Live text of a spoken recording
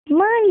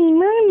Mommy,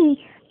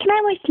 Mommy, can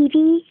I watch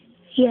TV?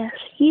 Yes,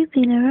 you've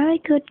been a very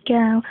good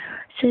girl,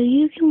 so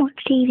you can watch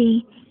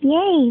TV.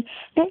 Yay!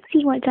 Let's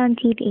see what's on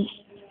TV.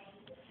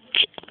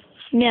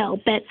 Now,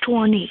 back to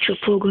our nature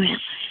program.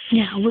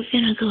 Now, we're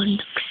gonna go and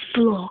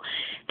explore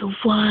the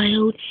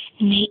wild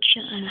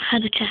nature and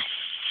habitat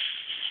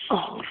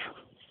of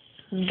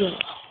the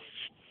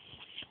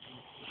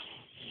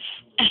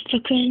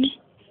African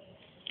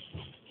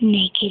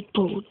naked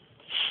bull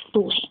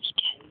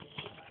hamster.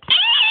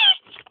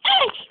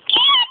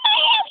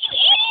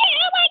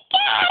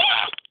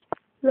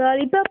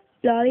 Lollipop,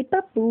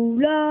 lollipop, ooh,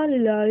 lolly,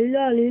 lolly,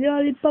 lolly,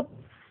 lollipop.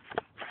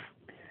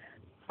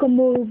 Come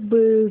over,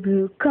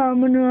 baby,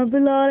 come on over,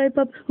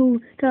 lollipop,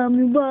 ooh, tell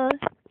me what.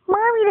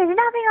 Mommy, there's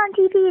nothing on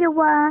TV to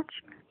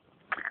watch.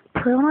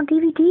 Put on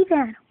DVD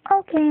then.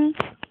 Okay.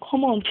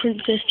 Come on,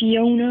 Princess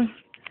Fiona.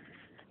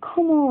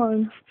 Come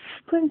on,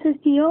 Princess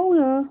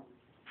Fiona.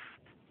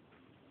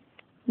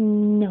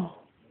 No.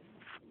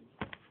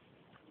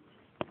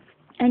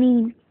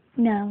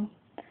 No.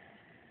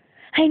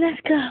 I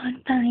must go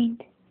and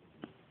find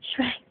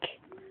Shrek.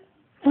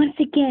 Once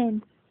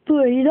again.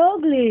 But he's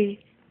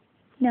ugly.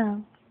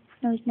 No,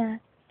 he's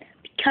not.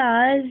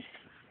 Because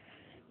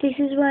this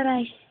is what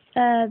I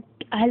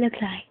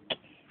look like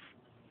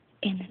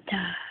in the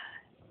dark.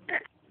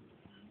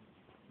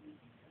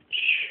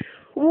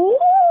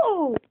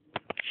 Whoa!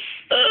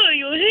 Oh,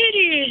 you're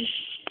hideous.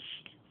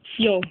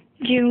 Yo,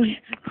 you,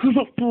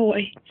 oh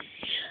boy.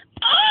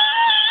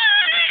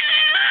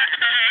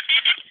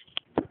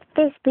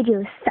 This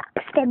video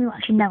sucks. Let me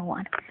watch another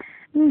one.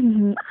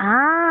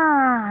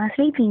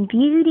 Sleeping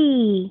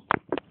Beauty.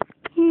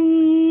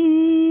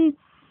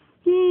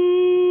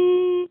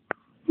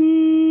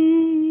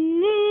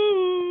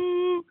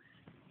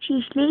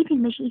 She's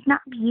sleeping, but she's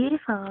not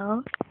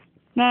beautiful.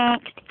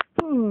 Next.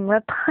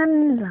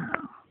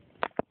 Rapunzel.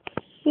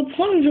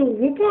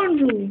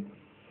 Rapunzel.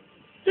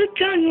 Look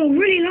down your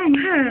really long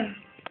hair.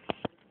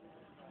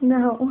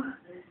 No.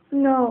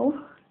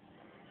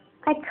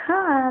 I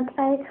can't.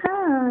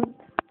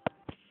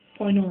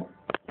 Why not?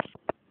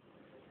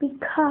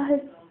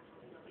 Because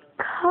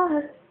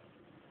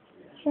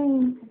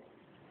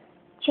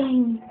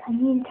James, I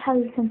need to tell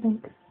you something.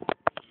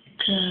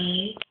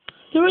 Okay.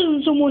 There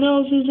isn't someone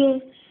else, is there?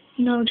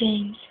 No,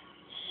 James.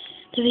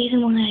 The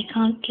reason why I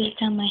can't get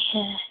down my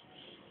hair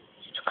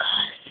is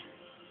because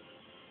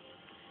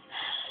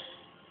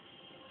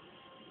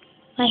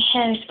my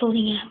hair is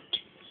falling out.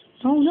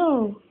 Oh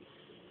no.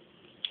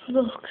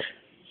 Look.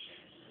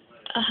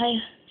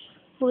 I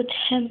would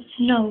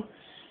no,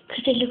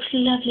 because it looks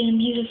lovely and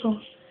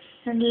beautiful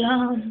and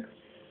long,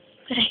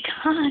 but I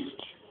can't.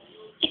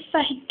 If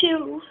I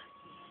do,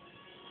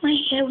 my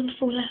hair will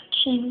fall out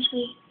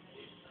shamefully.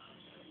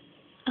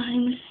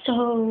 I'm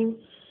so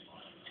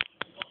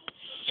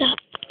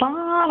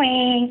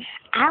boring.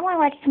 I want to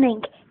watch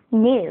something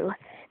new.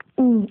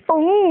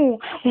 Oh,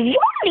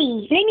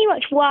 WALL-E! Let me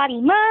watch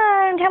WALL-E.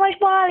 Mom, can I watch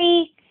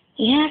WALL-E?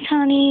 Yes,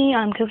 honey,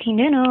 I'm cooking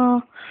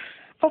dinner.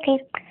 Okay.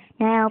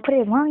 Now put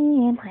it in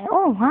WALL-E and play.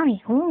 Oh,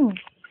 WALL-E. Ooh.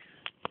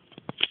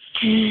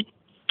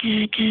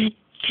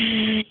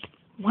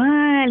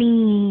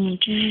 WALL-E.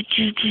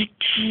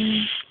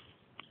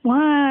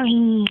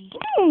 WALL-E.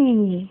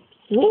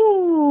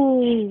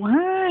 Ooh,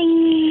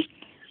 WALL-E.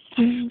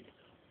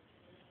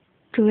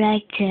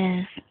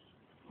 Directive.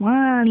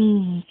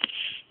 WALL-E.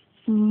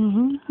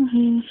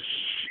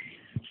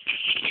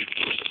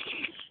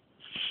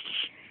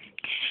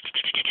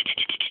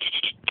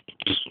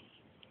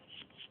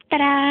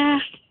 Ta-da!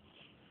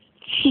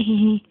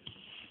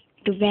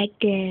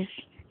 Directive.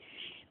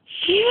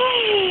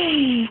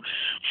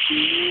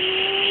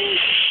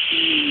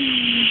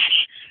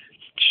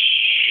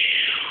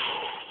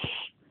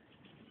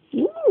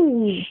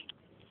 Ooh.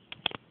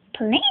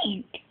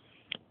 Plant.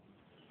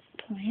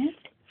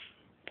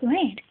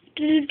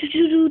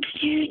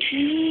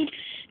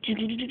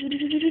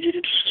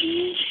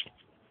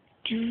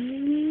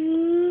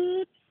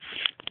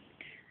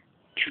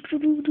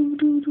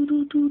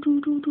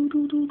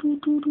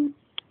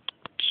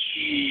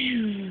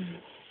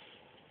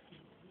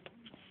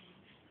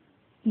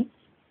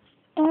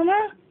 Oma,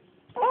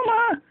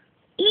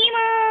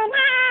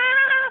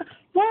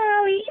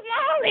 WALL-E,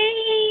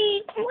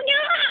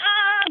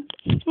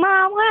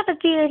 Mom, what other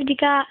videos have you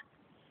got?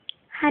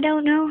 I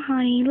don't know,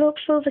 honey. Look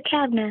for the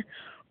cabinet.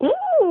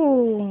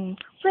 Ooh,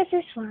 what's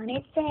this one?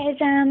 It says,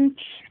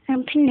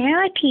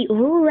 Penelope.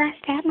 Ooh,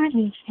 that might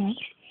be nice.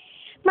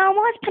 Mom,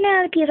 what's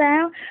Penelope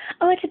about?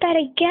 Oh, it's about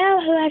a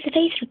girl who has a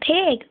face of a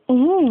pig.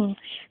 Ooh,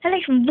 that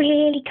looks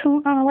really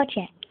cool. Oh, watch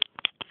it.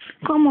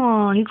 Come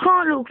on, you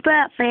can't look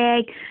that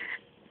bad.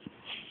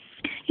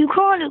 You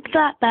can't look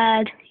that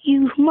bad.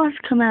 You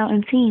must come out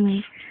and see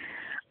me.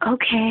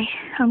 Okay,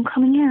 I'm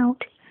coming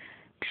out.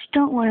 Just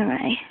don't run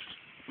away.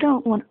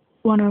 Don't run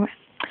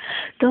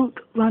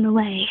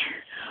away.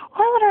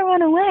 Why would I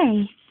run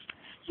away?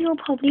 You're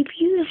probably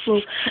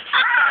beautiful.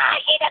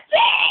 She's a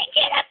pig,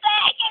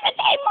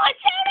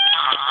 monster.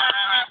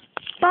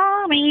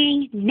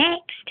 Boring.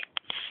 Next.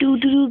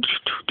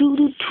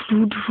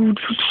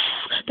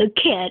 The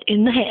cat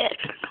in the hat.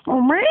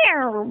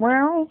 Meow,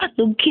 meow.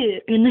 The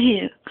cat in the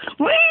hat.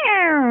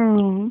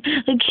 Meow.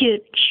 The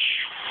cat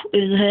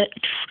in the hat.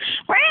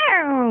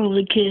 Meow.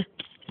 The cat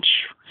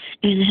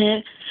in the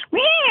hat.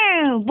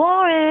 Meow.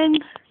 Boring.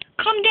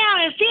 Come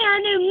down and see our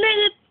new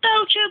minute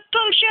Butcher,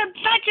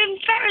 Button,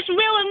 Ferris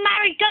wheel, and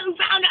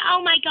merry-go-round.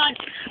 Oh my God,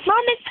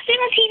 Mom, it's the thing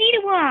on TV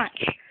to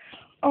watch.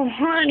 Oh,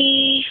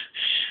 honey.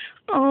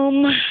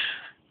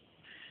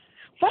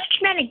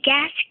 Watch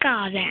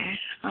Madagascar then.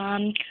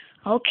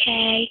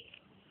 Okay.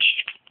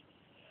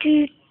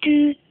 It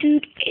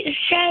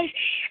says,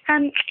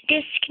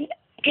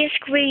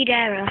 disc read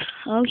error.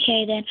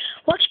 Okay then.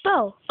 Watch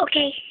Bo.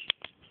 Okay.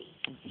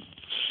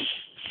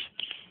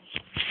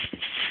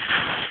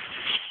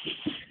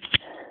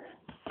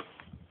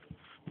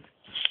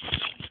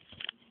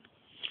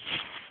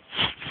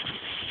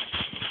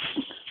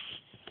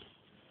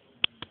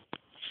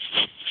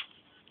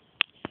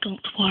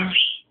 Don't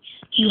worry.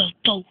 You have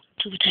Bo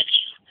to protect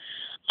you.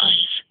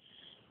 I've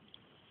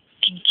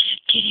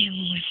injected him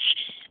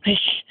with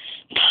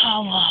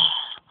power.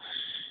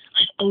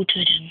 I've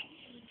altered him.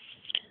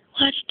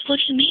 What do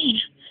you mean?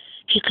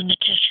 He can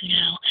protect you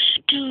now.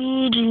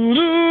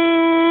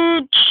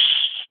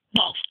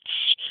 Bolts.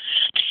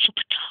 The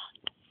super dog.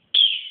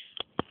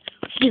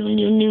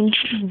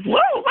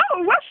 Whoa, whoa,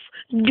 woof.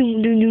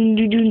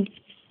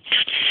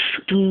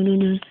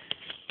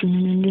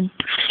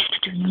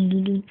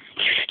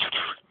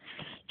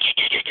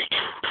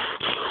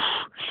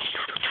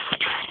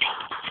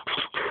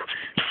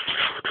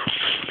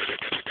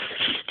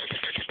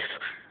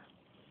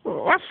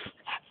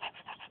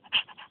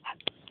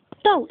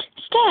 Don't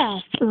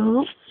stare.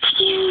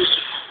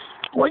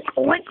 Oink,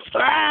 oink.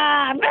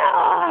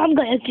 I'm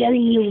gonna tell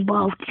you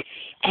about,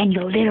 and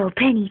your little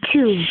Penny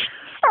too.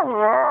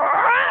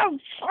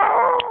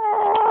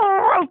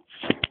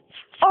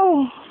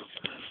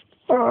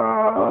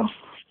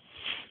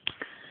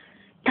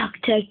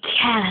 Dr.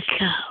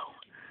 Calico.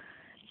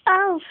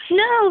 Oh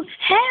no!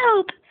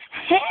 Help!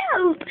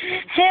 Help!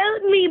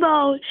 Help me,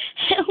 Bo!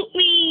 Help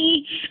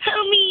me!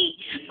 Help me!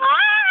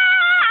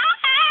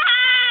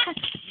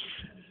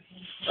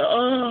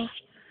 Oh!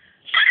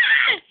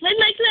 Where's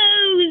my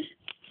clothes?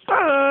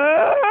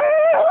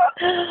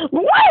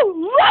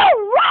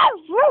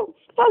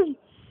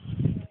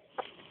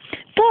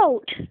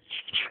 Boat.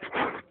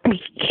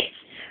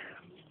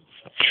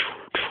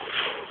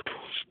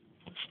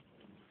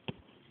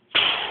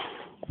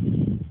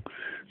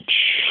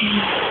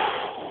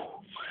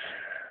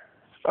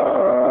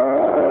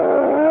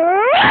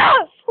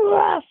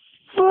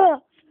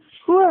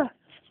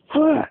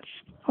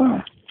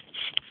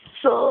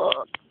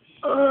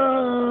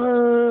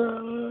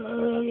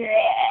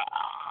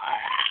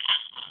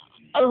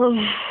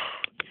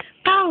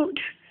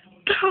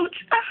 Boat,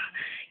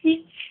 you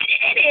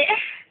did it.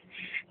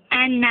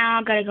 And now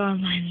I gotta go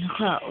and find the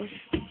clothes.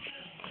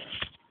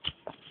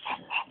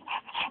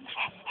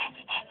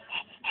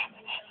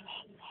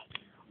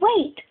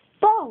 Wait,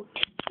 Boat,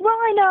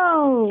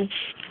 Rhino.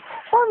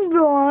 I'm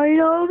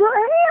Rhino the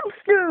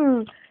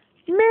hamster.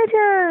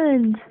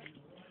 Mittens.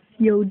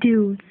 Yo,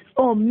 dudes.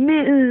 Oh,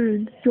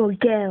 Mittens. Yo,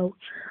 gal.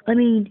 I'm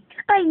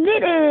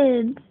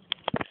Mittens.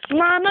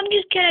 Mom, I'm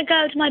just gonna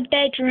go to my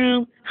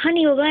bedroom.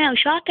 Honey, we're going out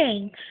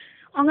shopping.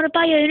 I'm gonna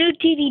buy you a new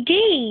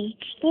DVD.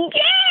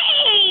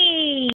 Yay!